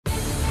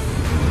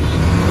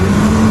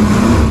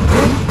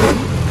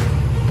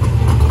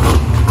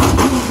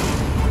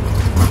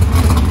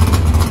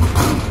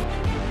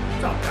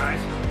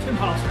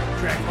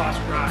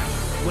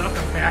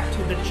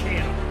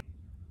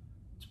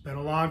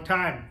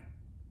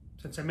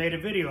since I made a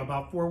video,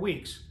 about 4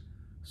 weeks.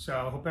 So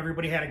I hope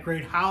everybody had a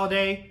great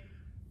holiday,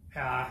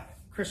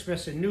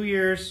 Christmas and New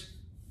Year's.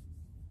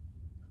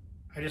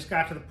 I just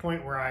got to the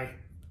point where I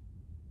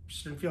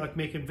just didn't feel like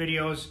making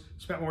videos,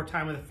 spent more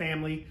time with the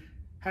family.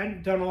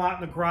 Hadn't done a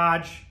lot in the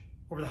garage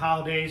over the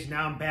holidays.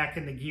 Now I'm back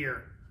in the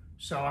gear.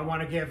 So I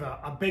want to give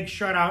a big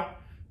shout out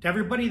to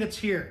everybody that's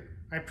here.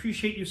 I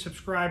appreciate you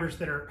subscribers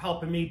that are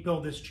helping me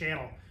build this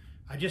channel.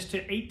 I just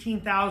hit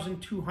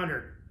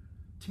 18,200.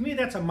 To me,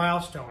 that's a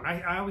milestone.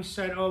 I always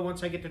said, oh,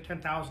 once I get to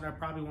 10,000, I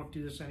probably won't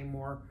do this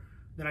anymore.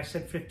 Then I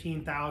said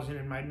 15,000,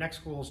 and my next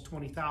goal is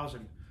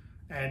 20,000.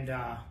 And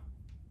I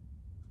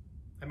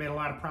made a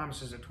lot of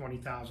promises at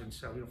 20,000,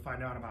 so you'll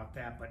find out about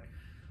that. But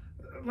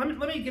let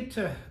me get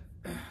to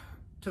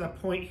the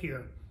point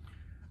here.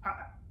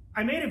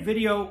 I made a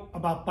video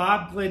about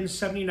Bob Glidden's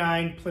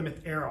 79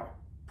 Plymouth Arrow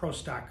Pro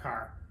Stock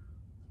car.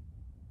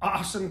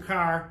 Awesome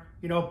car.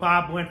 You know,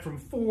 Bob went from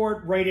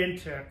Ford right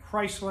into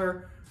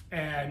Chrysler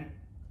and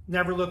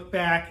never looked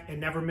back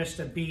and never missed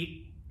a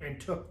beat and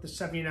took the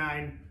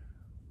 79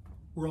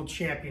 World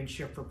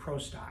Championship for Pro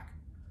Stock.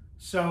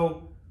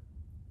 So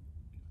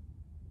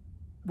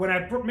when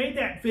I made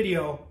that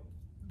video,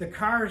 the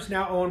car is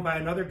now owned by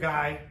another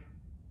guy,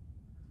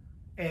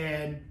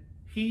 and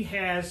he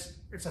has,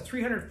 it's a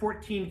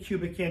 314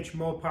 cubic inch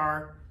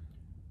Mopar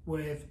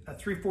with a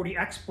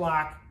 340X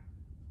block,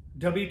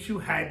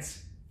 W2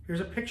 heads.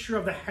 Here's a picture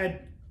of the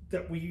head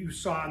that you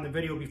saw in the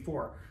video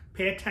before.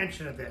 Pay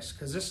attention to this,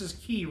 because this is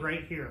key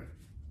right here.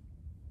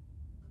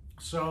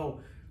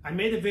 So I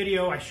made the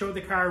video, I showed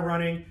the car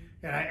running,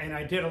 and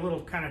I did a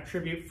little kind of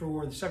tribute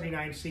for the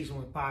 79 season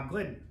with Bob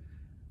Glidden.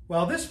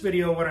 Well, this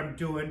video, what I'm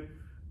doing,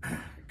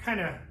 kind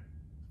of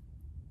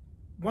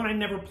one I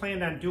never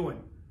planned on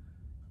doing.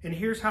 And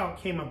here's how it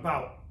came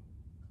about.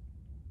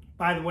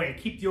 By the way,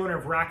 keep the owner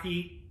of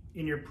Rocky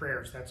in your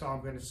prayers. That's all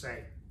I'm going to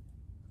say.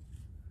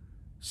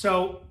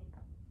 So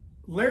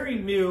Larry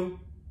Meaux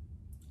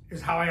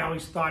is how I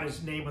always thought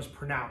his name was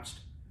pronounced.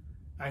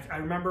 I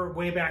remember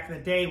way back in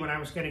the day when I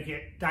was going to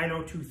get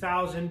Dyno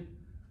 2000,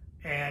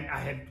 and I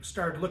had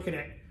started looking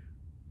at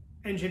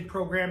engine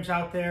programs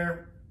out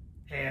there,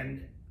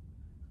 and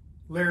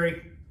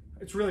Larry,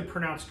 it's really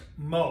pronounced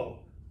Meaux.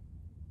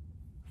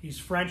 He's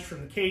French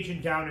from the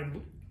Cajun down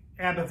in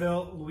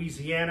Abbeville,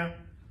 Louisiana,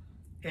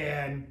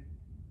 and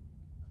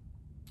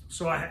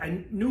so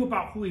I knew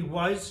about who he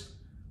was,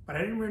 but I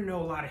didn't really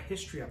know a lot of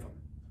history of him.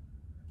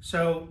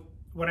 So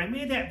when I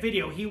made that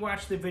video, he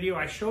watched the video,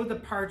 I showed the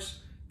parts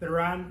that are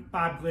on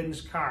Bob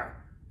Glidden's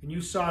car, and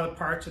you saw the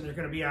parts, and they're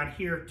going to be on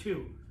here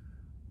too.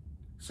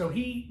 So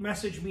he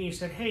messaged me and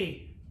said,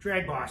 hey,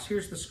 DragBoss,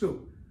 here's the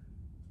scoop.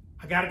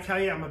 I got to tell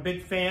you, I'm a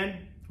big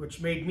fan,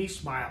 which made me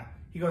smile.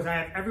 He goes, I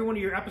have every one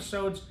of your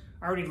episodes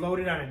already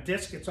loaded on a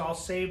disc. It's all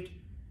saved,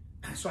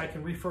 so I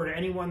can refer to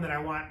anyone that I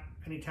want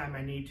anytime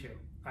I need to.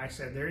 I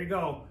said, there you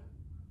go,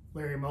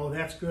 Larry Meaux,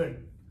 that's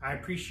good. I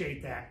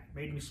appreciate that.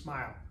 Made me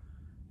smile,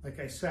 like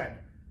I said.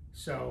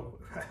 So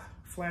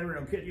flattery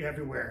will get you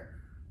everywhere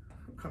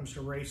when it comes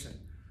to racing.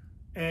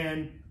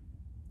 And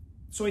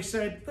so he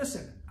said,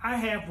 listen, I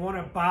have one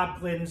of Bob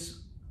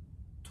Glidden's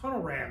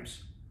tunnel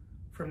rams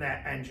from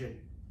that engine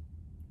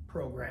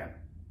program,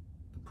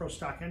 the Pro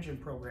Stock engine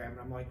program. And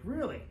I'm like,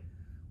 really?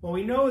 Well,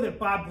 we know that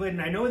Bob Glidden,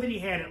 I know that he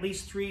had at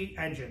least 3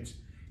 engines.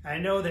 I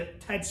know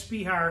that Ted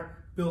Spihar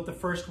built the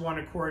first one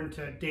according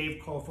to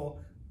Dave Kofel.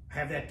 I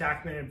have that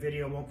documented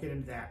video, won't get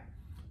into that.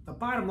 The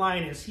bottom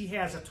line is he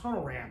has a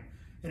tunnel ram.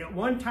 And at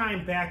one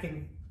time back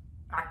in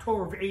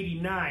October of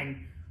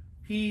 '89,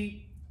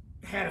 he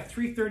had a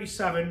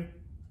 337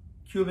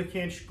 cubic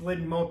inch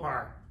Glidden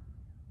Mopar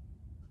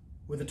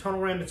with a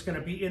tunnel ram that's going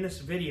to be in this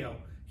video.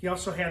 He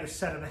also had a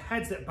set of the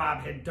heads that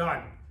Bob had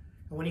done.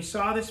 And when he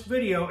saw this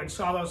video and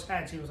saw those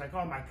heads, he was like,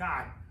 oh my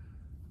God,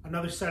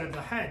 another set of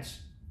the heads.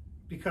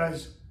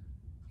 Because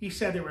he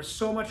said there was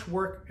so much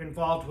work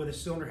involved with the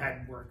cylinder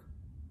head work.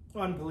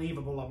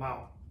 Unbelievable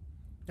amount.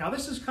 Now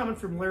this is coming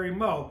from Larry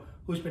Meaux,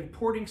 who's been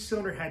porting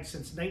cylinder heads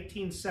since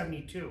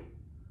 1972.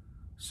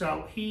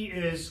 So he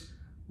is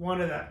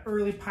one of the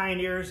early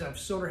pioneers of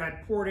cylinder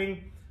head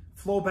porting,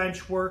 flow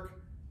bench work,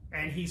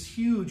 and he's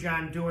huge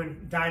on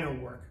doing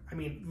dyno work. I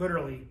mean,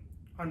 literally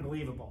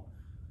unbelievable.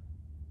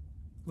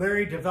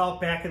 Larry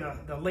developed back in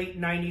the late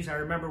 90s, I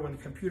remember when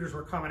the computers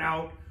were coming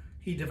out,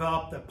 he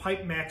developed the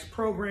Pipemax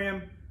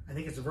program. I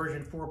think it's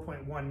version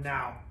 4.1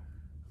 now.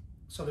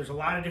 So there's a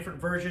lot of different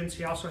versions.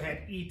 He also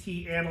had ET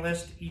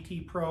Analyst,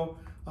 ET Pro,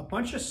 a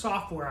bunch of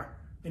software,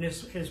 and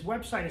his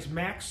website is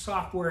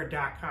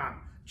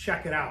maxsoftware.com.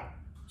 Check it out.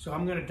 So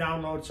I'm going to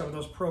download some of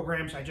those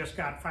programs. I just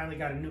finally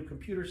got a new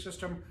computer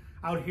system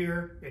out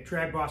here at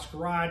DragBoss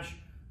Garage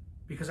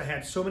because I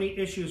had so many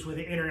issues with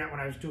the internet when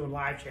I was doing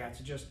live chats.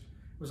 It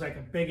was like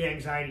a big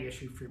anxiety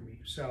issue for me.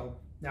 So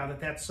now that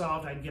that's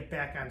solved, I can get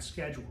back on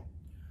schedule.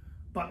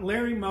 But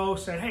Larry Meaux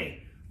said,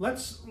 hey, let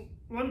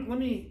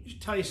me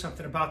tell you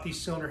something about these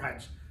cylinder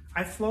heads.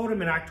 I flowed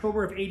them in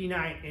October of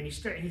 '89, and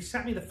he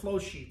sent me the flow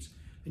sheets.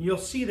 And you'll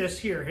see this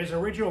here. His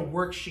original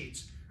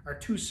worksheets are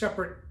 2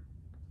 separate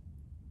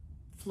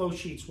flow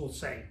sheets, we'll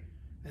say.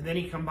 and then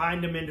he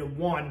combined them into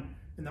one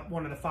in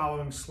one of the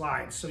following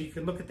slides. So you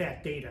can look at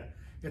that data.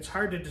 It's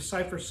hard to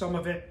decipher some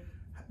of it.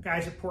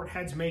 Guys at Port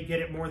Heads may get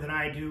it more than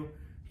I do.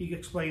 He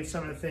explains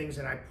some of the things,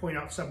 and I point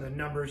out some of the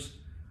numbers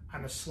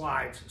on the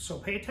slides. So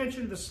pay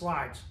attention to the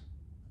slides.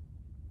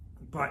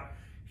 But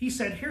he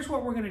said, here's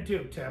what we're going to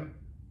do, Tim.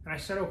 And I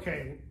said,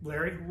 okay,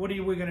 Larry, what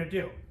are we going to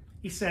do?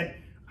 He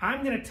said,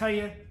 I'm going to tell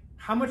you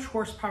how much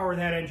horsepower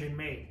that engine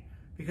made.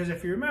 Because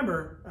if you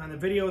remember on the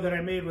video that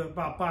I made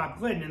about Bob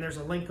Glidden, and there's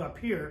a link up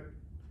here,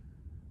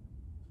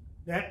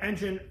 that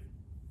engine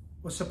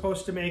was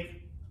supposed to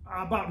make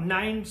about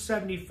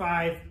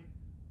 975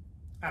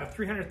 out of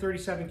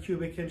 337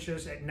 cubic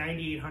inches at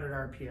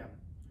 9,800 RPM.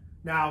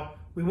 Now,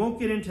 we won't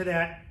get into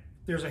that.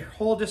 There's a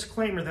whole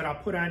disclaimer that I'll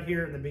put on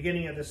here in the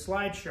beginning of the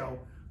slideshow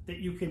that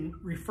you can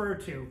refer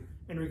to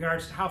in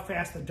regards to how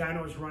fast the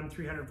dynos run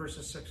 300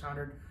 versus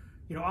 600,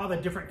 you know, all the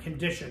different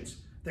conditions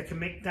that can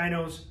make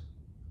dynos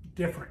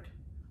different.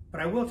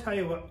 But I will tell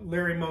you what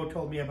Larry Meaux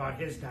told me about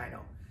his dyno.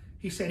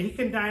 He said he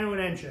can dyno an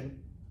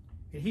engine,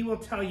 and he will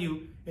tell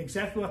you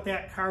exactly what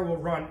that car will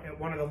run at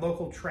one of the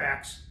local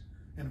tracks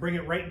and bring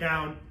it right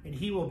down, and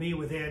he will be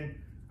within,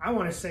 I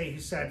want to say he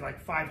said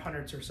like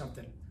 500ths or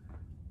something.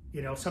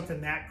 You know,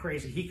 something that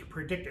crazy. He can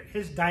predict it.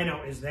 His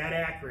dyno is that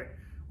accurate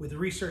with the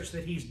research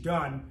that he's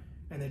done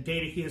and the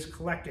data he has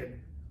collected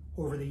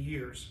over the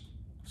years.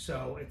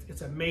 So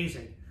it's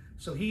amazing.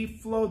 So he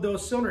flowed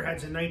those cylinder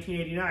heads in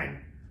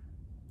 1989.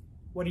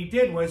 What he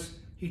did was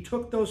he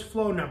took those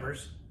flow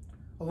numbers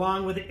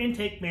along with the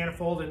intake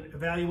manifold and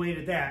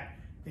evaluated that.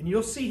 And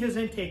you'll see his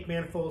intake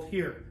manifold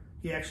here.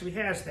 He actually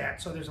has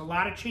that. So there's a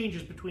lot of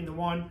changes between the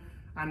one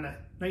on the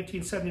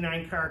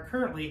 1979 car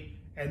currently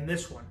and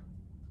this one.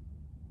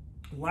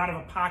 A lot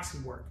of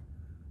epoxy work.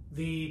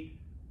 The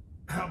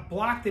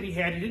block that he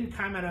had, he didn't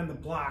comment on the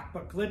block,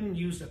 but Glidden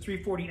used a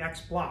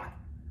 340X block.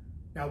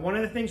 Now, one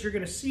of the things you're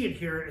going to see in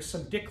here is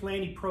some Dick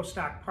Landy Pro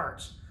Stock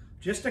parts,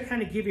 just to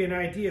kind of give you an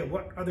idea of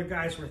what other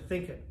guys were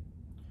thinking.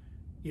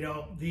 You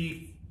know,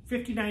 the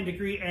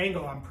 59-degree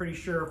angle, I'm pretty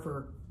sure,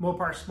 for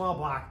Mopar small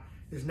block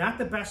is not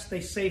the best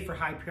they say for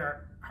high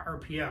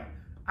RPM.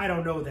 I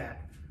don't know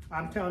that.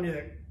 I'm telling you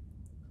that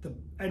the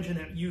engine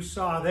that you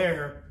saw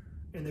there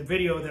in the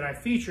video that I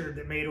featured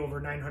that made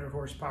over 900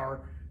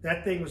 horsepower,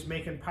 that thing was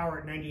making power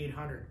at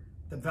 9,800.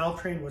 The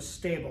valve train was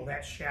stable,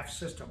 that shaft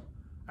system.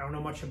 I don't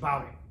know much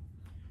about it.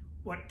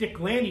 What Dick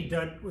Landy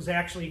did was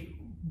actually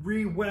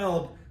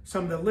re-weld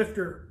some of the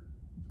lifter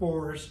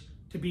bores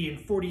to be in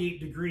 48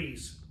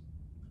 degrees,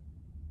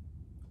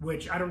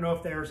 which I don't know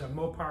if there's a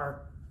Mopar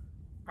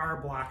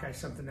R block or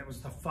something that was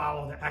to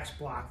follow the X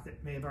block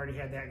that may have already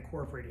had that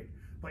incorporated.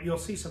 But you'll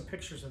see some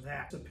pictures of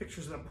that. The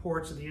pictures of the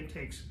ports and the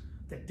intakes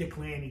that Dick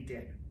Landy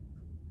did.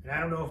 And I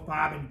don't know if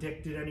Bob and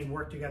Dick did any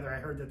work together. I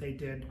heard that they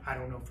did. I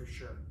don't know for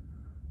sure.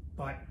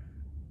 But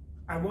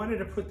I wanted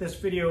to put this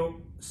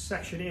video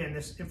section in,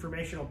 this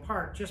informational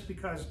part, just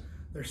because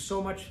there's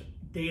so much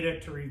data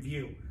to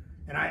review.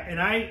 And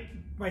I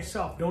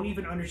myself don't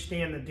even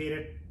understand the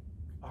data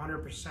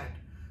 100%.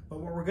 But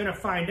what we're going to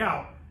find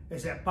out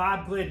is that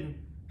Bob Glidden,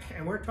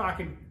 and we're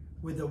talking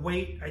with the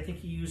weight, I think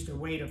he used a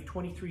weight of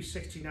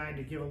 2369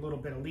 to give a little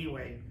bit of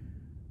leeway,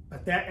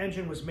 but that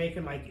engine was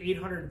making like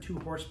 802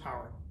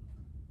 horsepower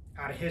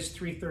out of his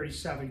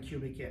 337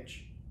 cubic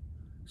inch.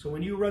 So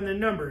when you run the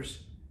numbers,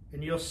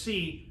 and you'll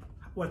see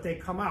what they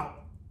come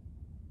out,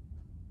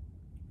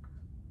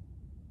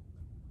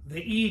 the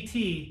ET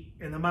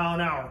and the mile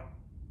an hour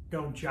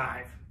don't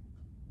jive.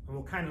 And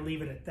we'll kind of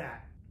leave it at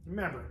that.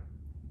 Remember,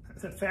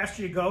 the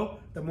faster you go,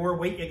 the more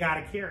weight you got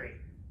to carry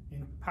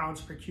in pounds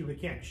per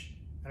cubic inch.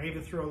 And I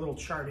even threw a little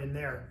chart in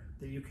there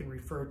that you can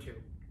refer to.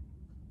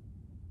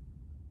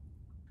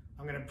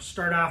 I'm going to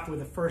start off with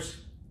the first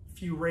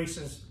few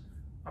races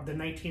of the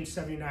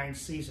 1979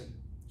 season,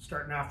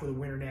 starting off with the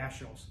Winter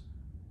Nationals.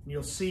 And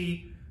you'll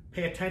see,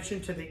 pay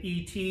attention to the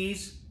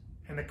ETs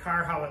and the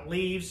car, how it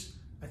leaves.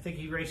 I think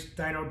he raced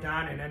Dyno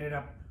Don and ended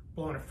up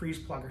blowing a freeze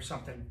plug or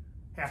something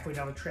halfway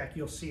down the track.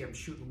 You'll see him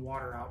shooting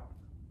water out.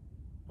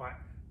 But,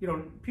 you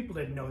know, people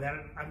didn't know that.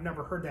 I've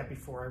never heard that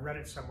before. I read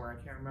it somewhere.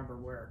 I can't remember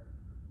where.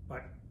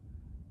 But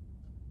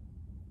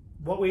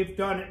what we've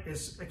done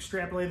is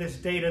extrapolate this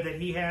data that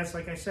he has,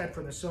 like I said,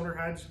 for the cylinder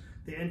heads,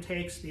 the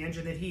intakes, the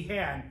engine that he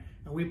had,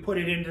 and we put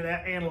it into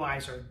that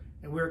analyzer,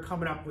 and we were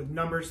coming up with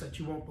numbers that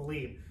you won't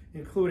believe,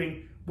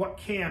 including what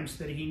cams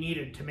that he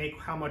needed to make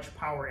how much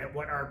power at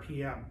what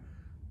RPM.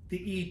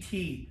 The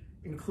ET,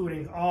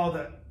 including all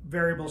the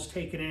variables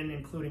taken in,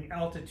 including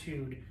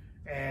altitude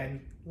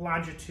and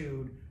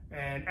longitude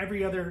and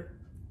every other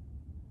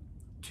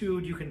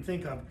tude you can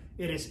think of.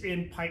 It is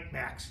in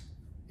Pipemax.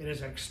 It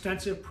is an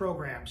extensive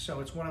program,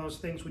 so it's one of those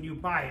things when you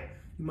buy it,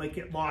 you might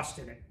get lost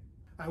in it.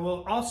 I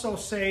will also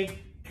say,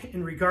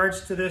 in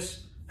regards to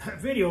this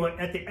video,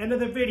 at the end of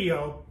the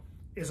video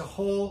is a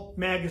whole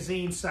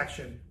magazine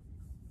section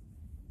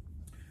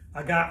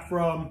I got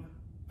from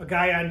a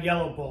guy on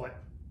Yellow Bullet.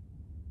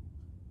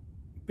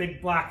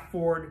 Big block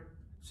Ford.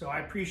 So I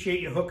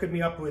appreciate you hooking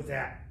me up with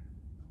that.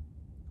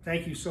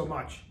 Thank you so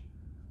much.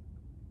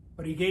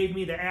 but he gave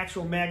me the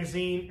actual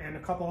magazine and a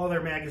couple other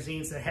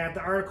magazines that have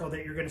the article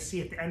that you're going to see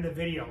at the end of the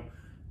video.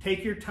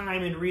 Take your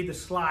time and read the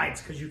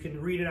slides because you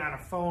can read it on a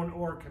phone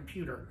or a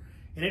computer.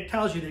 And it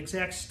tells you the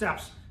exact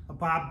steps of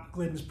Bob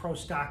Glidden's Pro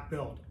Stock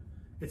build.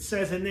 It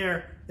says in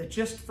there that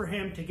just for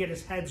him to get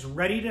his heads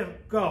ready to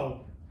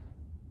go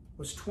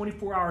was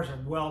 24 hours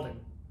of welding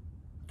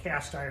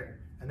cast iron.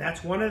 And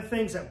that's one of the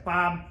things that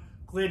Bob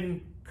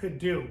Glidden could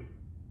do,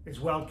 is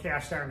weld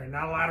cast iron. And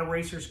not a lot of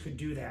racers could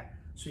do that.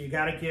 So you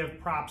got to give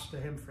props to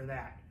him for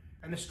that.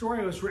 And the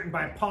story was written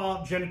by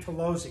Paul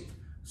Gentilozzi.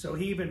 So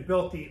he even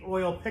built the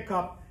oil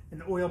pickup and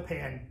the oil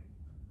pan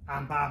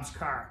on Bob's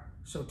car.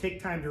 So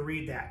take time to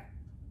read that.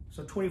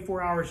 So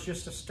 24 hours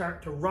just to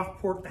start to rough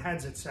port the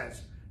heads, it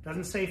says.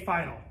 Doesn't say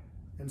final.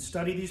 And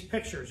study these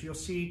pictures. You'll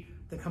see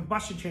the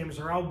combustion chambers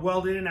are all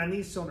welded in on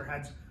these cylinder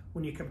heads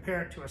when you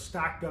compare it to a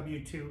stock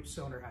W2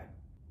 cylinder head.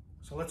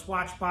 So let's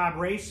watch Bob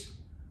race.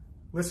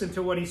 Listen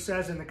to what he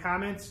says in the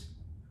comments.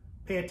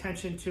 Pay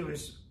attention to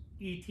his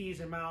ETs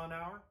in mile an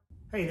hour.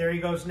 Hey, there he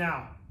goes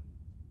now.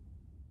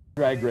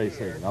 Drag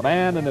racing. A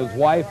man and his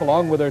wife,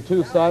 along with their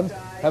 2 sons,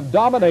 have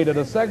dominated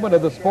a segment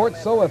of the sport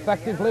so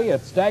effectively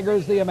it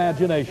staggers the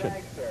imagination.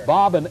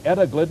 Bob and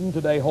Etta Glidden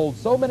today hold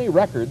so many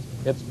records,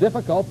 it's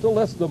difficult to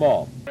list them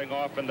all.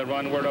 Off in the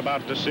run we're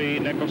about to see.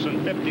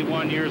 Nicholson,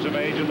 51 years of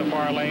age, in the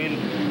far lane.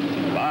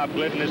 Bob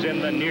Glidden is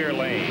in the near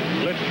lane.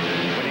 Glidden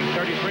winning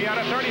 33 out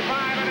of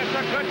 35, and it's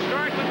a good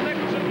start with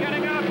Nicholson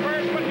getting out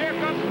first, but here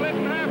comes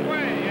Glidden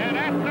halfway, and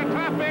at the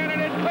top end,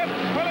 and it's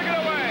Glidden pulling it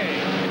away.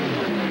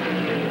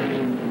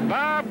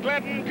 Bob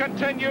Glidden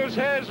continues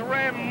his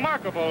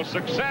remarkable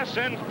success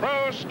in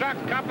pro stock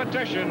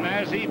competition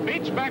as he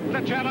beats back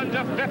the challenge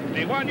of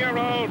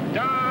 51-year-old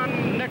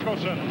Don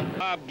Nicholson.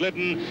 Bob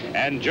Glidden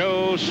and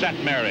Joe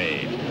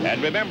Satmary.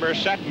 And remember,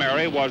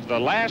 Satmary was the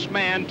last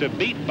man to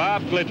beat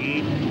Bob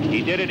Glidden.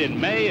 He did it in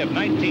May of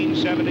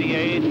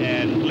 1978,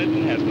 and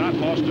Glidden has not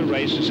lost a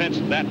race since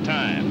that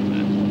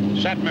time.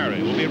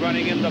 Satmary will be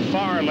running in the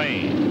far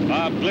lane.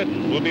 Bob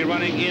Glidden will be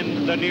running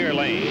in the near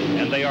lane,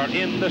 and they are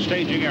in the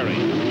staging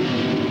area.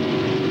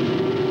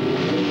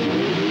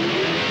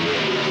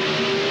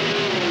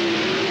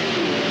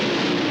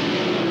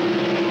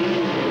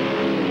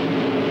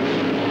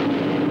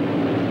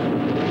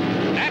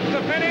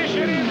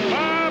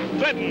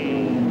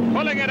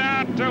 Pulling it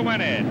out to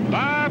win it.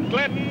 Bob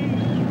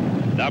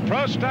Glidden, the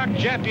Pro Stock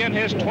champion,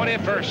 his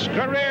 21st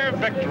career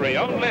victory.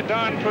 Only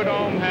Don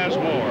Prudhomme has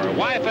more.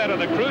 Wife out of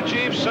the crew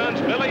chief, sons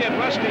Billy and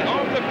Rusty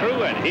on the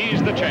crew, and he's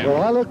the champion.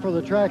 Well, I look for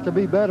the track to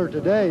be better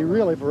today,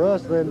 really, for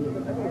us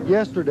than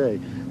yesterday.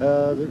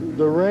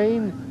 The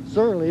rain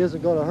certainly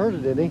isn't going to hurt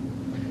it any,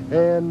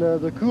 and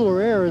the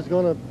cooler air is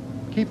going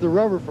to keep the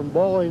rubber from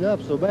balling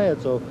up so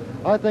bad, so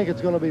I think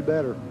it's going to be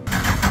better.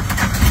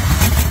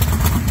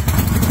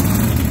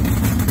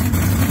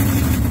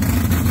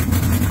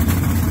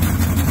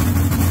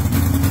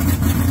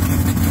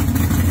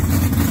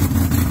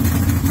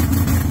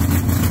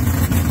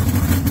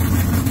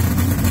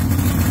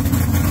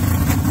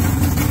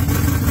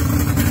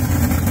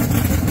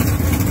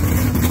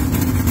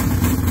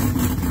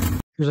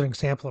 Here's an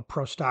example of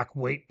Pro Stock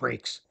weight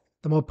brakes.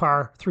 The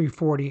Mopar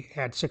 340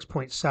 had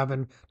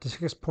 6.7 to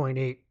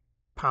 6.8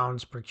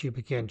 pounds per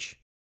cubic inch.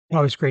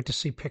 Always great to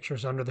see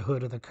pictures under the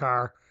hood of the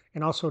car,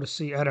 and also to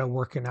see Etta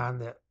working on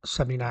the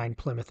 79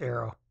 Plymouth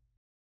Arrow.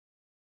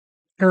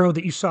 Arrow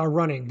that you saw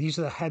running, these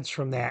are the heads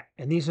from that,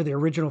 and these are the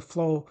original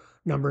flow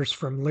numbers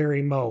from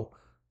Larry Meaux.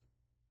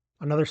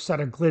 Another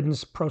set of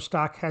Glidden's Pro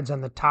Stock heads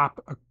on the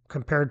top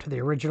compared to the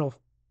original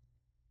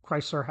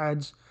Chrysler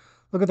heads.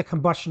 Look at the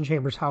combustion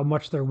chambers, how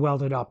much they're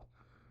welded up.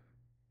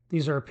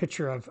 These are a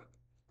picture of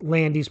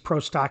Landy's Pro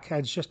Stock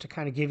heads, just to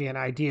kind of give you an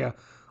idea of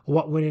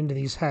what went into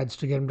these heads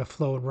to get them to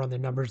flow and run the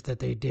numbers that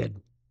they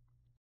did.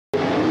 The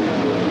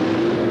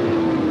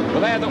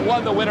man that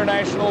won the Winter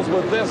Nationals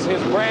with this,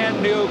 his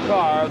brand new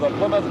car, the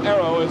Plymouth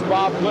Arrow, is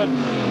Bob Glidden.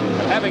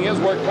 And having his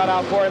work cut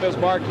out for him is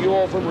Mark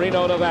Ewell from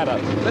Reno, Nevada.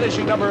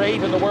 Finishing number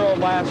 8 in the world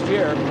last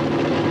year.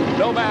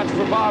 No match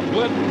for Bob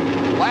Glidden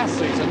last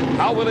season.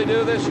 How will he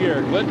do this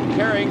year? Glidden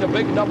carrying the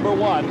big number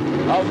 1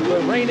 of the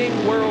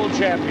reigning world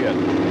champion.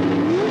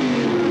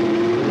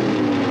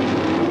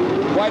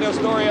 Quite a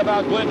story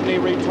about Glidden. He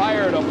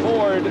retired a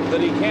Ford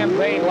that he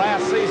campaigned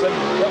last season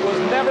that was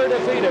never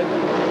defeated.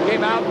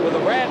 Came out with a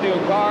brand new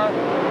car,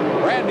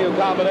 brand new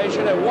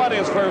combination, and won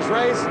his first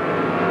race.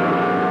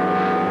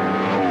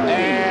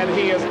 And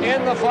he is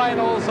in the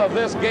finals of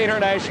this Gator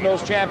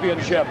Nationals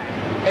Championship.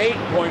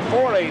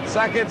 8.48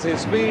 seconds,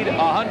 his speed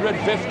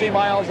 150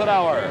 miles an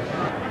hour.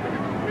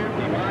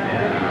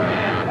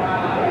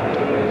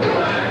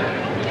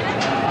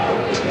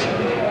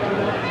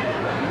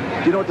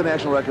 Do you know what the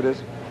national record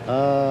is?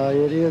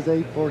 It is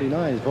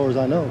 8:49 as far as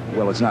I know.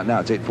 Well, it's not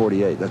now. It's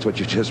 8:48. That's what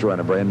you just run,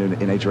 a brand new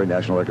NHRA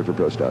national record for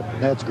Pro Stock.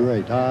 That's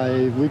great.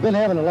 We've been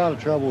having a lot of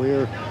trouble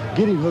here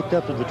getting hooked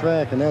up to the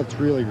track, and that's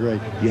really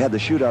great. You had the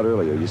shootout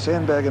earlier. You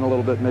sandbagging a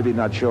little bit, maybe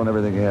not showing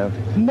everything you have?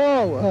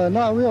 No,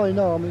 not really,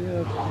 no. I mean,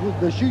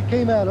 the chute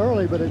came out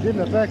early, but it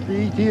didn't affect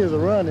the ET of the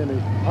run any.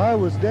 I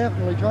was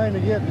definitely trying to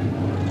get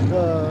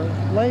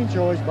lane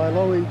choice by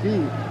low ET,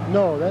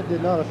 no, that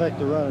did not affect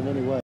the run in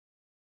any way.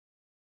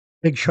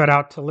 Big shout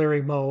out to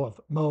Larry Meaux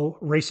of Meaux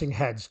Racing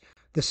Heads.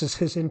 This is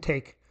his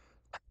intake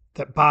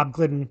that Bob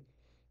Glidden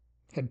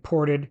had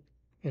ported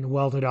and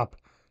welded up.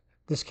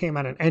 This came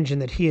on an engine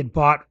that he had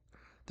bought.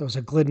 There was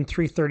a Glidden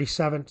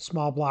 337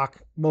 small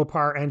block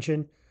Mopar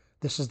engine.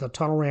 This is the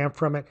tunnel ram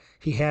from it.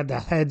 He had the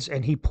heads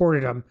and he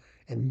ported them.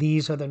 And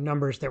these are the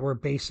numbers that we're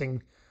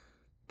basing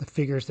the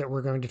figures that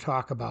we're going to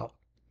talk about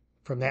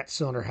from that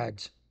cylinder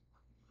heads.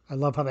 I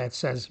love how that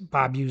says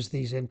Bob used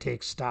these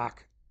intake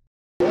stock.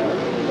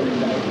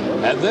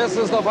 And this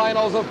is the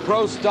finals of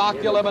Pro Stock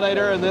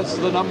Eliminator, and this is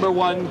the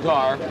 #1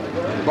 car.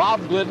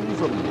 Bob Glidden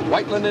from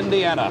Whiteland,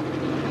 Indiana.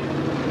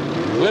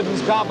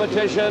 Glidden's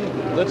competition,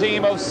 the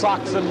team of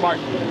Sox and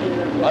Martin,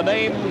 a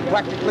name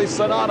practically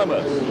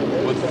synonymous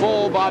with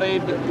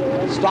full-bodied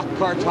stock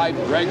car type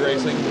drag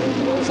racing.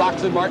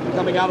 Sox and Martin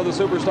coming out of the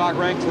Superstock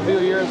ranks a few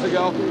years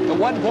ago. At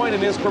one point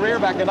in his career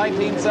back in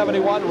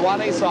 1971,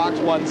 Ronnie Sox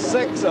won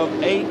 6 of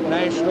 8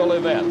 national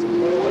events.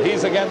 But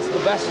he's against the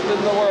best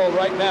in the world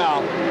right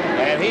now,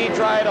 and he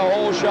tried a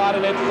whole shot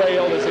and it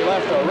failed as he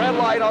left a red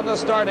light on the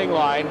starting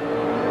line.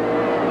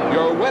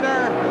 Your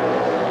winner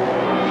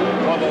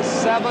for the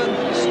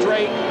 7th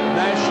straight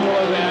national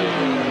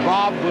event,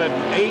 Bob Glidden,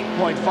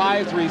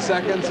 8.53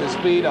 seconds, his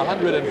speed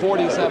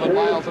 147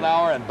 miles an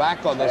hour, and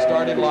back on the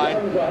starting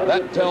line.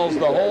 That tells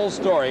the whole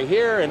story.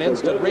 Here in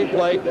instant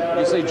replay,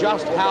 you see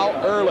just how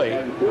early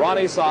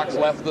Ronnie Sox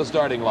left the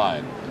starting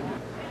line.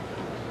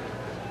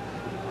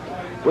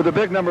 With the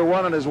big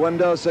 #1 on his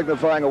window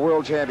signifying a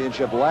world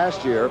championship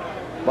last year,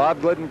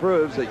 Bob Glidden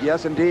proves that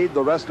yes, indeed,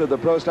 the rest of the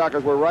pro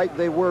stockers were right.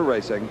 They were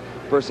racing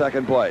for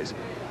second place.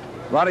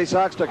 Ronnie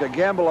Sox took a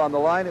gamble on the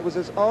line. It was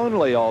his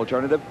only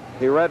alternative.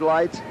 He red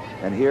lights,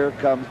 and here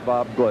comes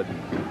Bob Glidden.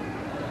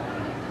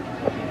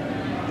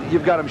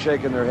 You've got them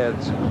shaking their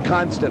heads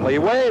constantly. He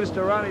waves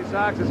to Ronnie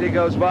Sox as he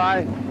goes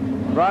by.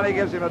 Ronnie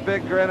gives him a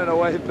big grin and a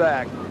wave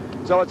back.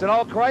 So it's an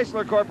all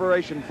Chrysler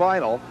Corporation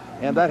final,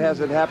 and that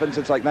hasn't happened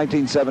since like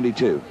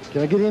 1972.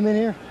 Can I get him in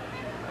here?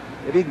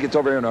 If he gets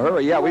over here in a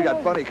hurry, yeah, we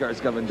got funny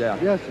cars coming down.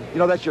 Yes, sir. You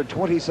know, that's your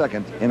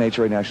 22nd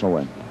NHRA national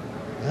win.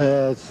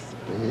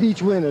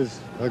 Each win is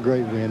a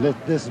great win.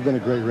 This has been a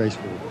great race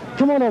for me.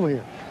 Come on over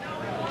here.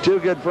 Two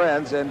good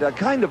friends and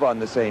kind of on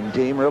the same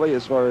team, really,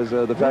 as far as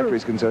the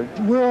factory's concerned.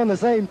 We're on the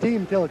same team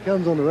until it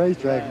comes on the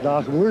racetrack,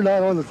 Doc, and we're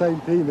not on the same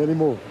team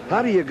anymore.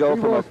 How do you go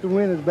He from wants to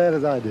win as bad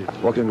as I do.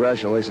 Well,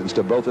 congratulations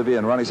to both of you.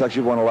 And Ronnie Sox,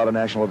 you've won a lot of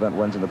national event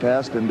wins in the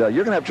past, and you're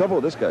going to have trouble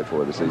with this guy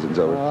before the season's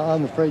over.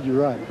 I'm afraid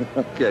you're right.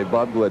 Okay,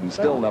 Bob Glidden,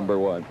 still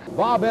 #1.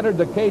 Bob entered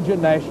the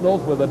Cajun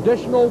Nationals with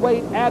additional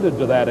weight added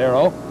to that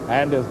arrow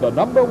and is the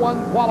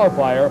 #1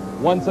 qualifier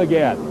once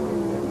again.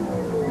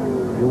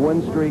 Your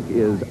win streak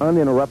is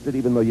uninterrupted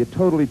even though you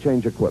totally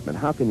change equipment.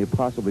 How can you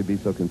possibly be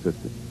so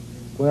consistent?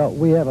 Well,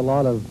 we have a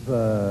lot of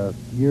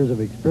years of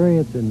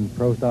experience in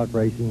pro stock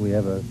racing. We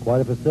have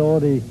quite a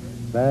facility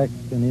back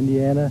in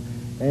Indiana,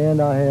 and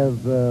I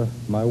have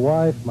my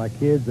wife, my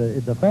kids.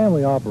 It's a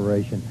family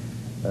operation.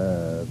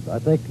 I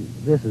think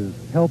this has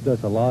helped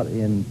us a lot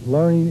in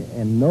learning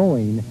and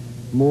knowing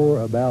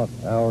more about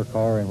our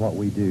car and what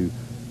we do.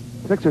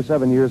 6 or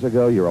 7 years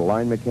ago, you're a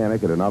line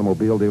mechanic at an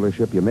automobile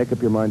dealership. You make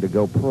up your mind to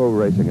go pro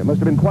racing. It must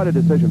have been quite a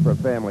decision for a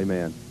family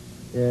man.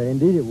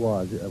 Indeed it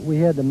was. We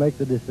had to make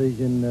the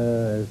decision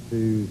as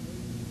to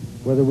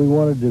whether we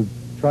wanted to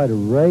try to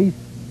race.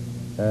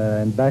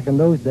 And back in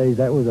those days,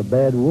 that was a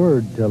bad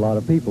word to a lot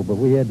of people. But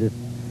we had to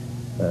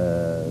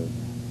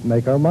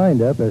make our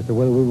mind up as to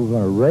whether we were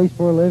going to race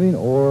for a living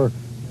or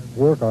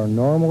work our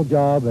normal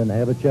job and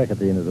have a check at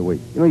the end of the week.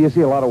 You know, you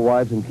see a lot of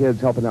wives and kids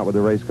helping out with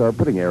the race car,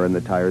 putting air in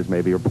the tires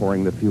maybe, or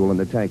pouring the fuel in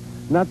the tank.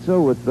 Not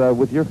so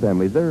with your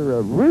family.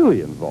 They're really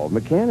involved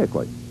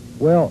mechanically.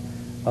 Well,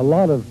 a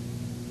lot of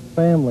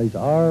families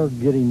are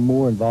getting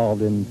more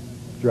involved in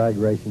drag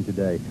racing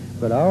today,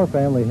 but our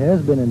family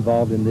has been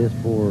involved in this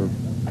for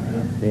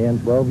 10,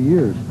 12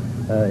 years.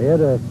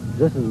 Etta,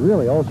 this is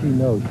really all she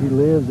knows. She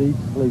lives, eats,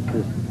 sleeps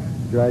this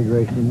drag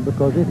racing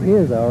because it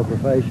is our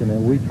profession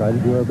and we try to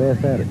do our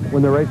best at it.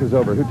 When the race is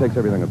over, who takes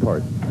everything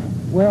apart?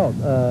 Well,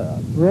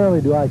 rarely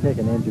do I take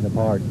an engine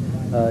apart.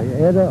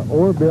 Etta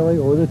or Billy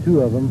or the two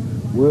of them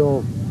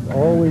will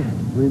always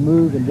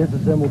remove and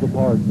disassemble the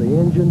parts. The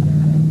engine,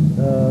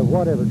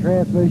 whatever,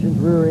 transmissions,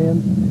 rear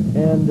ends,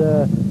 and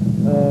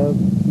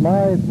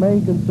my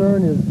main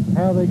concern is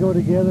how they go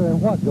together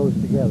and what goes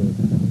together.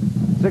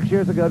 6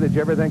 years ago, did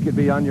you ever think you'd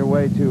be on your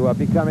way to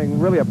becoming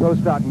really a pro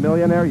stock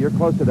millionaire? You're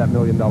close to that $1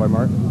 million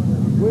mark.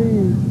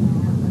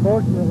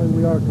 Fortunately,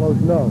 we are close.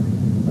 No.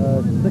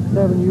 6,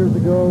 7 years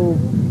ago,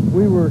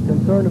 we were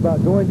concerned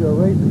about going to a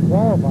race and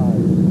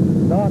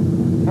qualifying, not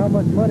how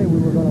much money we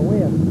were going to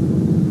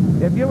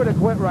win. If you were to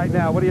quit right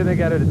now, what do you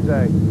think Etta would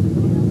say?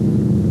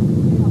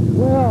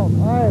 Well,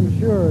 I am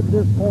sure at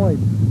this point,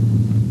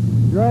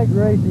 drag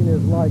racing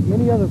is like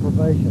any other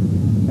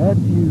profession. After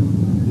you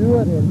do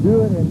it and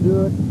do it and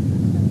do it,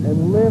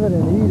 and live it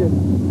and eat it,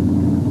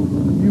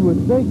 you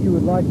would think you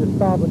would like to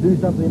stop and do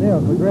something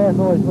else. The grass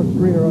always looks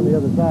greener on the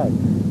other side.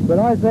 but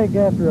I think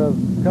after a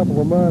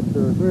couple of months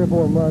or 3 or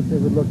 4 months,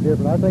 it would look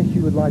different. I think she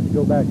would like to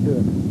go back to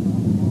it.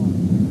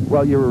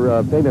 Well,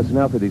 you're famous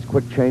now for these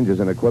quick changes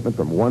in equipment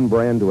from one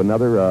brand to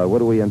another. What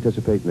do we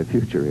anticipate in the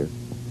future here?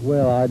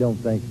 Well, I don't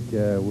think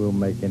we'll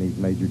make any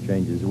major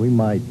changes. We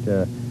might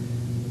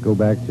go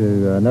back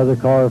to another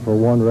car for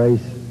one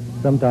race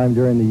sometime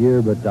during the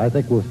year, but I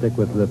think we'll stick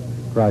with the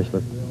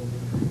Chrysler.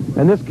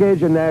 And this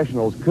Cajun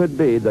Nationals could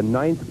be the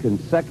 9th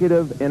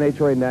consecutive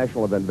NHRA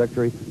National Event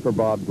victory for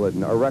Bob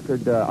Glidden, a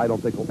record I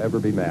don't think will ever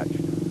be matched.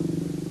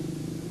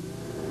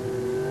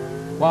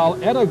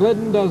 While Etta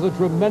Glidden does a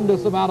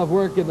tremendous amount of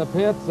work in the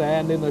pits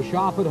and in the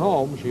shop at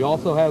home, she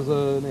also has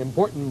an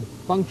important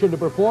function to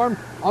perform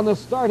on the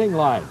starting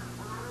line,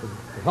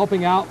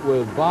 helping out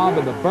with Bob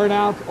in the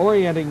burnouts,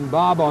 orienting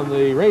Bob on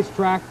the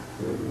racetrack,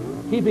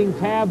 keeping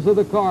tabs of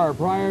the car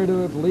prior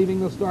to it leaving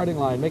the starting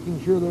line, making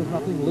sure there's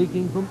nothing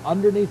leaking from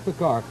underneath the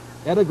car.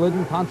 Etta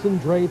Glidden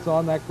concentrates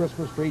on that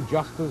Christmas tree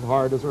just as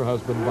hard as her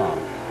husband, Bob.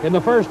 In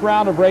the first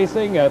round of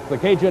racing at the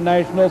Cajun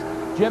Nationals,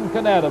 Jim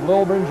Canet of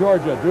Lilburn,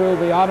 Georgia, drew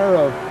the honor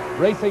of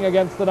racing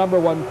against the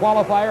 #1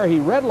 qualifier. He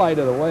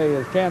red-lighted away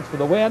his chance for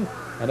the win,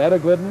 and Etta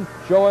Glidden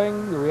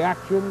showing the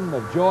reaction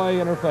of joy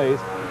in her face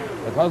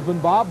as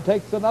husband Bob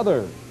takes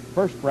another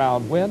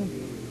first-round win.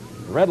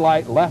 The red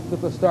light left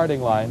at the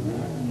starting line.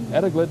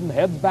 Etta Glidden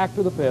heads back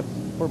to the pits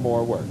for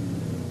more work.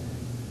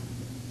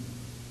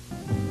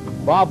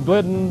 Bob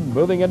Glidden,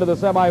 moving into the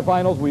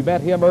semifinals, we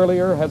met him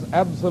earlier, has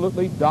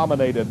absolutely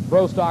dominated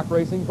pro stock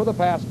racing for the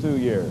past 2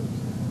 years.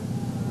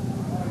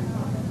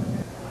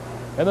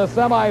 In the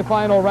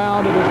semifinal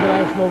round, it is the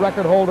national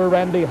record holder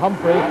Randy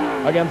Humphrey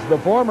against the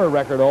former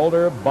record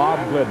holder Bob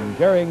Glidden,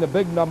 carrying the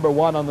big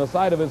 #1 on the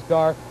side of his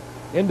car,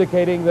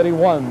 indicating that he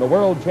won the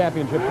World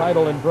Championship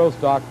title in pro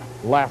stock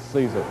last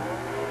season.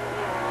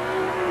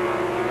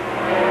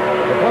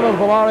 The Plymouth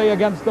Volare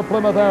against the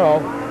Plymouth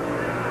Arrow.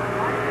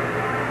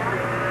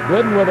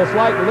 Glidden with a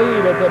slight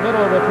lead at the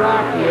middle of the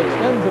track. He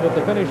extends it at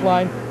the finish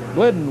line.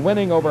 Glidden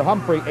winning over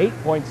Humphrey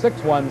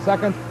 8.61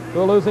 seconds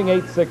to a losing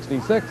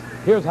 8.66.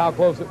 Here's how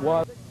close it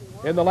was.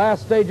 In the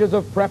last stages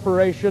of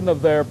preparation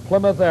of their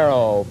Plymouth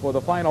Arrow for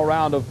the final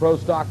round of Pro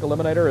Stock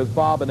Eliminator is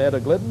Bob and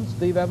Etta Glidden.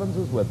 Steve Evans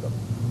is with them.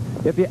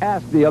 If you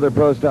ask the other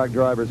pro stock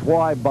drivers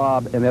why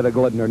Bob and Etta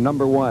Glidden are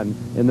 #1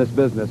 in this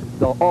business,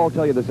 they'll all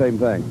tell you the same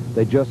thing.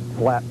 They just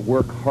flat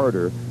work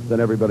harder than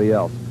everybody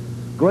else.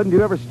 Glidden, do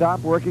you ever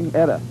stop working?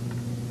 Etta?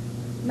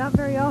 Not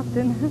very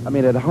often. I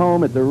mean, at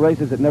home, at the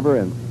races, it never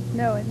ends.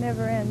 No, it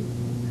never ends.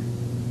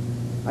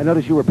 I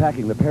noticed you were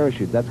packing the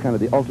parachute. That's kind of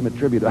the ultimate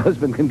tribute a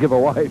husband can give a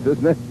wife,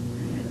 isn't it?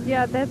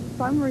 Yeah,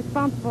 I'm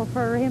responsible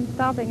for him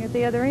stopping at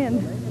the other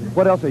end.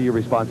 What else are you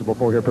responsible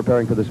for here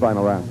preparing for this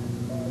final round?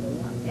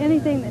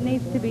 Anything that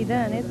needs to be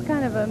done. It's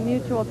kind of a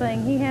mutual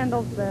thing. He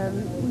handles the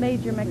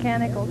major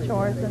mechanical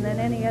chores, and then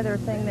any other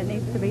thing that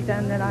needs to be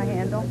done that I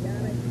handle.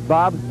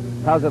 Bob,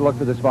 how's it look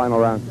for this final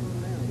round?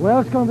 Well,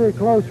 it's going to be a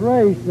close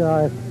race.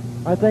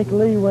 I think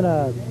Lee went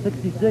a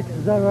 66,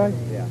 is that right?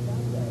 Yeah.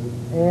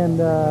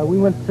 And we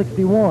went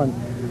 61.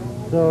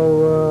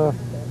 So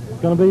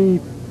it's going to be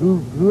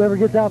whoever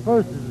gets out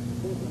first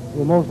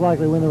will most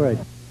likely win the race.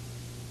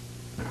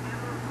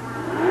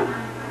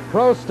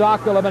 Pro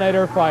Stock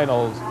Eliminator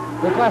Finals.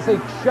 The classic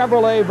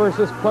Chevrolet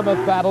versus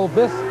Plymouth battle.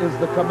 This is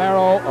the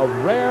Camaro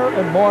of Rare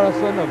and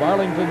Morrison of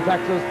Arlington,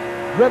 Texas,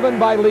 driven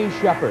by Lee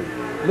Shepard.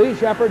 Lee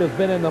Shepard has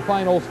been in the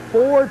finals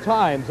 4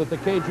 times at the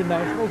Cajun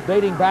Nationals,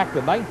 dating back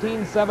to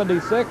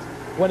 1976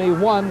 when he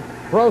won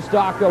Pro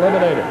Stock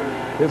Eliminator.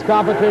 His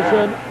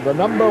competition, the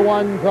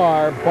 #1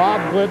 car,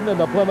 Bob Glidden in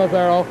the Plymouth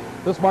Arrow.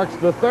 This marks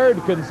the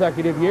 3rd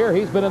consecutive year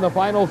he's been in the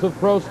finals of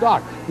Pro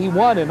Stock. He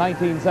won in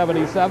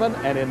 1977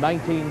 and in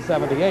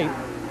 1978.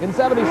 In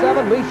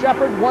 77, Lee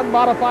Shepard won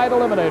Modified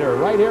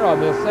Eliminator right here on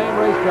this same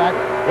racetrack.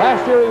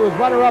 Last year he was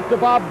runner-up to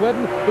Bob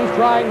Glidden. He's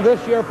trying this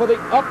year for the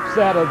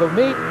upset of the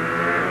meet.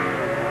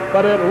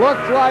 But it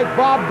looks like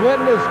Bob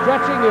Glidden is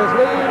stretching his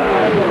lead.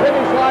 And at the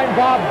finish line,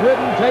 Bob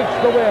Glidden takes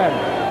the win.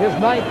 His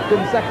 9th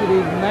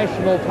consecutive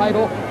national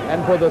title.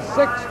 And for the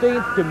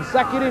 16th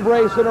consecutive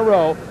race in a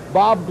row,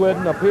 Bob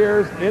Glidden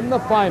appears in the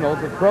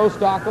finals of Pro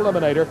Stock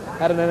Eliminator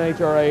at an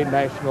NHRA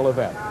national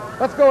event.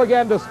 Let's go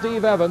again to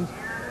Steve Evans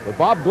with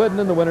Bob Glidden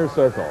in the winner's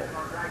circle.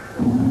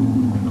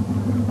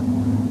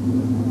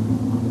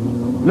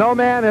 No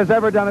man has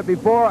ever done it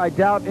before. I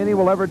doubt any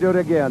will ever do it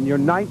again. Your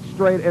 9th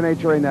straight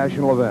NHRA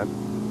national event.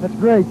 That's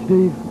great,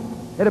 Steve.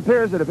 It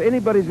appears that if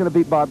anybody's going to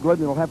beat Bob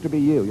Glidden, it'll have to be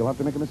you. You'll have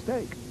to make a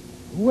mistake.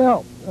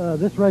 Well,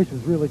 this race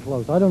was really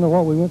close. I don't know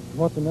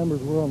what the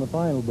numbers were on the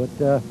final, but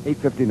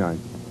 8:59.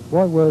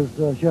 What was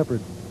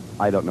Shepard?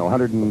 I don't know.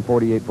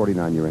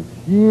 148.49 you're in.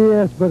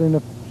 Yes, but in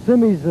the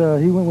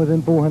semis, he went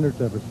within 400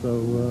 of us.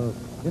 So,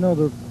 you know,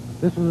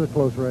 this was a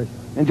close race.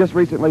 And just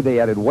recently, they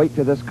added weight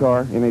to this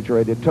car.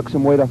 NHRA did. Took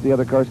some weight off the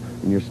other cars,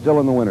 and you're still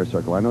in the winner's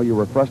circle. I know you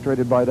were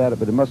frustrated by that,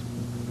 but it must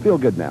feel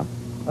good now.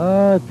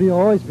 It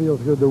always feels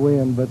good to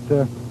win, but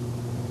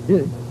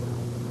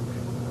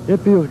it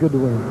feels good to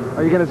win.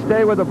 Are you going to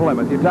stay with the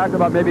Plymouth? You talked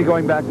about maybe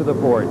going back to the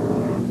Ford.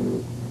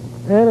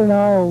 Ed and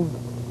I,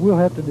 we'll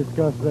have to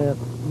discuss that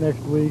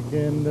next week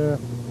and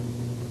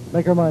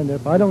make our mind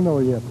up. I don't know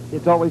her yet.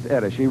 It's always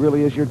Etta. She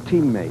really is your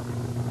teammate.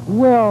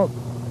 Well,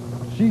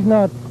 she's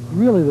not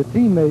really the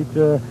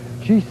teammate.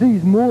 She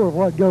sees more of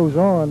what goes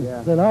on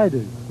than I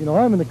do. You know,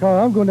 I'm in the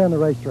car, I'm going down the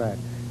racetrack,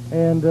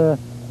 and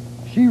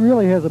she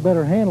really has a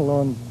better handle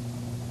on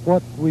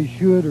what we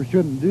should or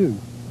shouldn't do.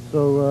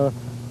 So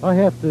I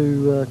have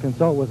to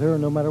consult with her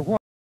no matter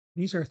what.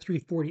 These are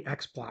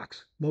 340X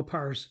blocks,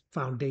 Mopar's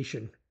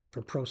foundation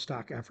for pro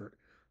stock effort.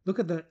 Look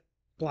at the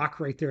block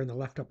right there in the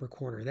left upper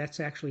corner. That's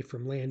actually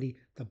from Landy.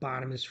 The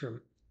bottom is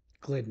from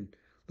Glidden.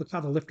 Look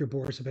how the lifter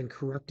bores have been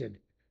corrected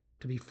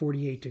to be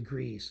 48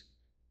 degrees.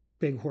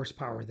 Big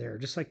horsepower there,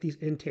 just like these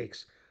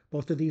intakes.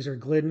 Both of these are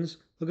Gliddens.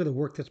 Look at the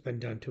work that's been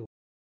done to them.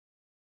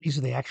 These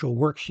are the actual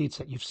worksheets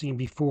that you've seen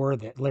before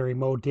that Larry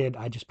Meaux did.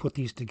 I just put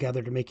these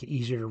together to make it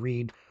easier to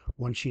read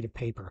one sheet of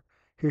paper.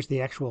 Here's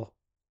the actual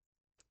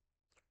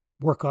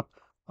workup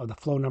of the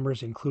flow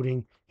numbers,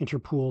 including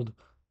interpooled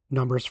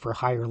numbers for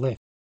higher lift.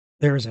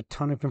 There is a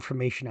ton of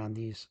information on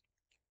these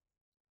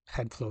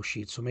head flow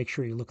sheets, so make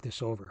sure you look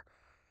this over.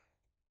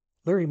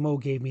 Larry Meaux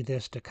gave me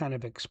this to kind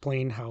of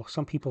explain how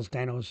some people's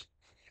dynos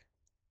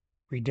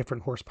read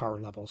different horsepower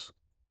levels.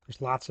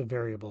 There's lots of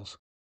variables.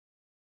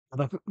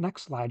 Now, the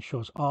next slide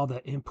shows all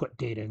the input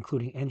data,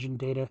 including engine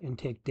data,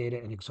 intake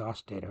data, and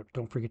exhaust data.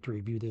 Don't forget to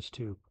review this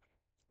too.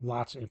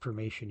 Lots of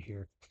information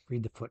here.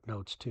 Read the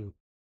footnotes too.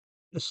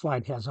 This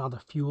slide has all the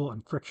fuel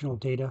and frictional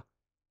data.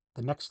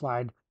 The next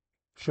slide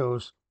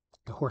shows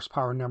the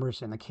horsepower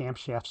numbers and the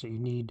camshafts that you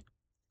need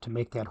to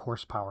make that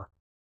horsepower.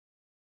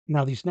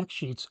 Now these next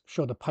sheets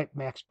show the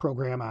Pipemax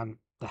program on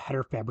the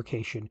header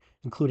fabrication,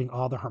 including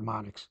all the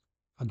harmonics.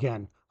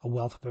 Again, a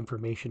wealth of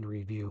information to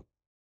review.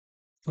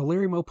 So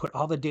Larry Meaux put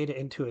all the data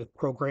into his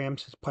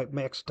programs, his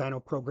Pipemax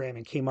dyno program,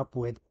 and came up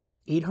with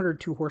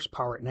 802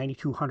 horsepower at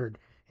 9,200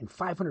 and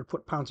 500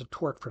 foot-pounds of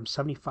torque from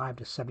 75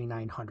 to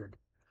 7,900.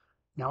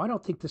 Now, I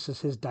don't think this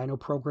is his dyno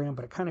program,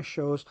 but it kind of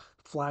shows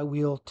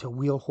flywheel to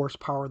wheel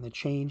horsepower and the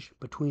change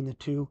between the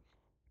two.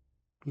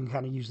 You can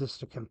kind of use this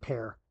to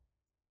compare.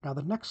 Now,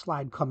 the next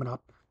slide coming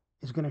up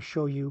is going to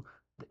show you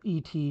the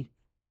ET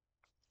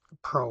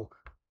Pro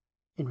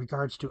in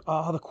regards to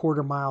all the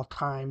quarter mile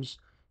times,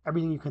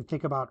 everything you can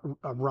think about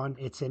a run,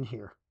 it's in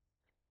here.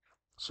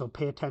 So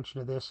pay attention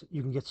to this.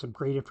 You can get some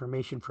great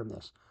information from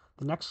this.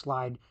 The next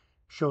slide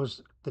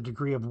shows the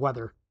degree of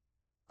weather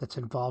that's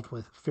involved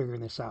with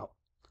figuring this out.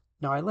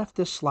 Now, I left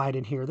this slide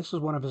in here. This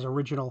is one of his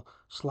original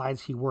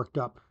slides he worked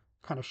up.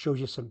 Kind of shows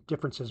you some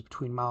differences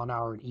between mile an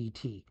hour and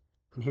ET.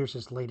 And here's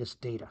his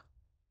latest data.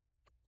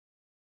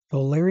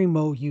 So Larry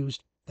Meaux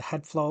used the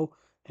head flow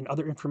and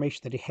other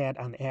information that he had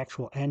on the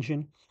actual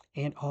engine,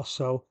 and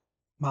also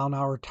mile an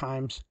hour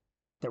times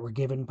that were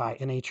given by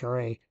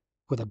NHRA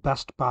with a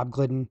best Bob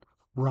Glidden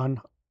run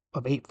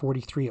of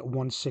 843 at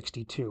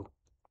 162.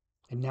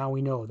 And now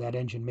we know that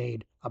engine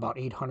made about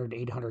 800 to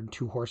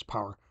 802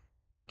 horsepower,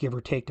 give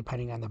or take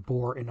depending on the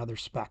bore and other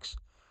specs.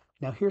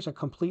 Now here's a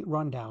complete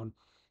rundown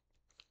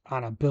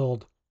on a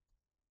build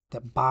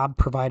that Bob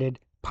provided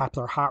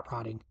Popular Hot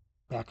Rodding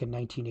back in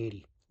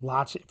 1980.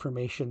 Lots of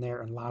information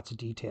there and lots of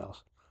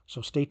details. So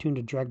stay tuned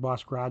to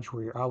DragBoss Garage,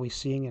 where you're always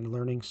seeing and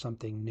learning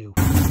something new.